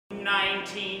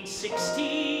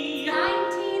1960.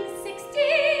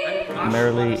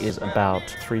 Merrily is about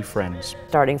three friends.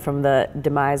 Starting from the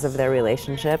demise of their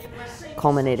relationship,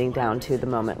 culminating down to the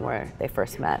moment where they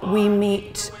first met. We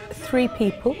meet three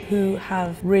people who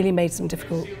have really made some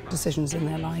difficult decisions in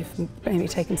their life, maybe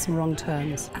taken some wrong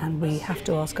turns, and we have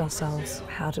to ask ourselves,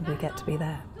 how did we get to be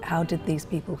there? How did these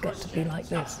people get to be like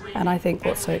this? And I think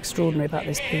what's so extraordinary about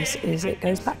this piece is it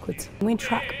goes backwards. We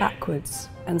track backwards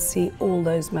and see all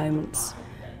those moments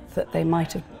that they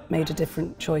might have made a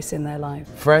different choice in their life.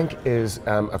 Frank is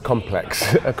a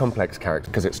complex character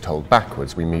because it's told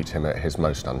backwards. We meet him at his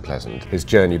most unpleasant. His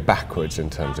journey backwards in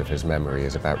terms of his memory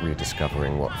is about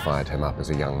rediscovering what fired him up as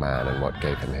a young man and what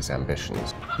gave him his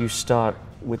ambitions. You start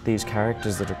with these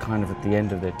characters that are kind of at the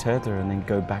end of their tether and then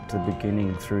go back to the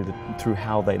beginning through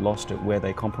how they lost it, where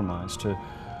they compromised to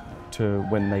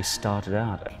when they started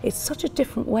out. It's such a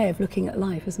different way of looking at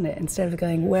life, isn't it? Instead of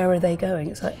going, where are they going?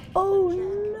 It's like, oh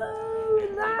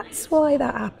no, that's why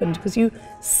that happened. Because you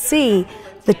see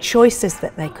the choices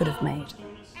that they could have made.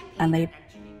 And they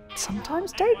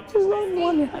sometimes take the wrong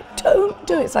one. You're like, don't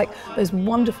do it. It's like those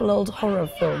wonderful old horror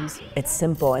films. It's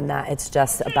simple in that it's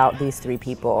just about these three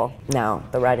people. Now,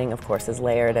 the writing, of course, is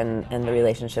layered and the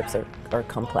relationships are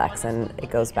complex and it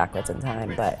goes backwards in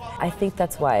time. But I think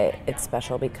that's why it's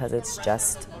special, because it's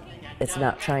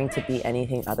not trying to be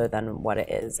anything other than what it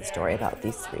is, a story about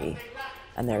these three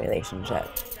and their relationship.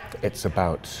 It's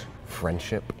about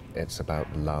friendship, it's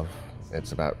about love,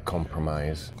 it's about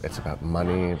compromise, it's about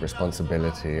money,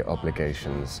 responsibility,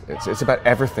 obligations. It's about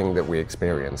everything that we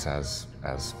experience as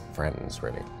friends,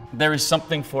 really. There is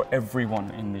something for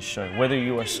everyone in this show, whether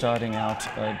you are starting out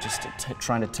just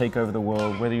trying to take over the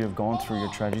world, whether you've gone through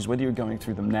your tragedies, whether you're going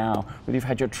through them now, whether you've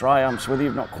had your triumphs, whether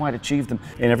you've not quite achieved them.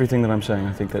 In everything that I'm saying,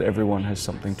 I think that everyone has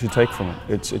something to take from it.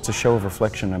 It's a show of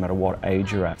reflection no matter what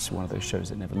age you're at. It's one of those shows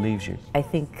that never leaves you. I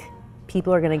think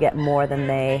people are going to get more than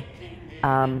they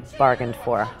bargained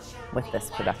for with this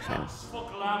production.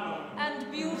 And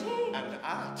beauty. And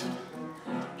art.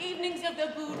 Evenings of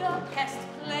the Budapest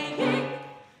playing.